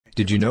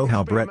Did you know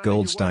how Brett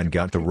Goldstein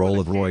got the role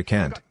of Roy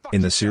Kent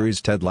in the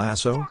series Ted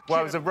Lasso? Well,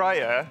 I was a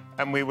writer,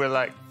 and we were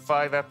like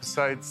 5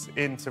 episodes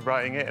into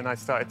writing it, and I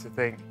started to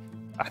think,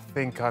 I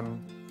think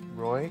I'm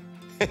Roy.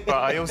 But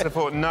I also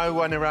thought, no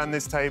one around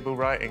this table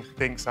writing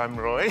thinks I'm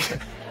Roy.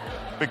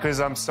 Because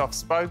I'm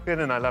soft-spoken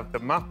and I love the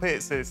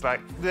Muppets. It's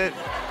like,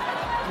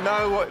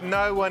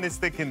 no one is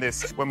thinking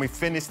this. When we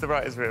finished the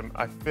writer's room,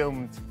 I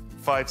filmed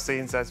 5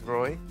 scenes as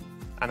Roy,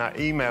 and I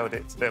emailed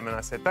it to them, and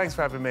I said, thanks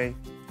for having me.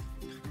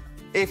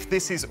 If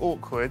this is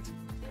awkward,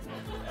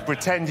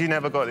 pretend you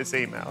never got this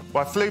email.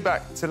 Well, I flew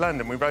back to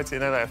London. We wrote it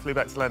in LA. I flew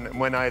back to London. And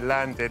when I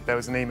landed, there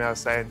was an email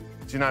saying,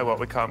 do you know what?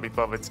 We can't be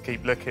bothered to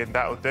keep looking.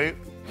 That'll do.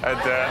 And,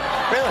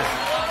 Really?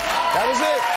 That was it?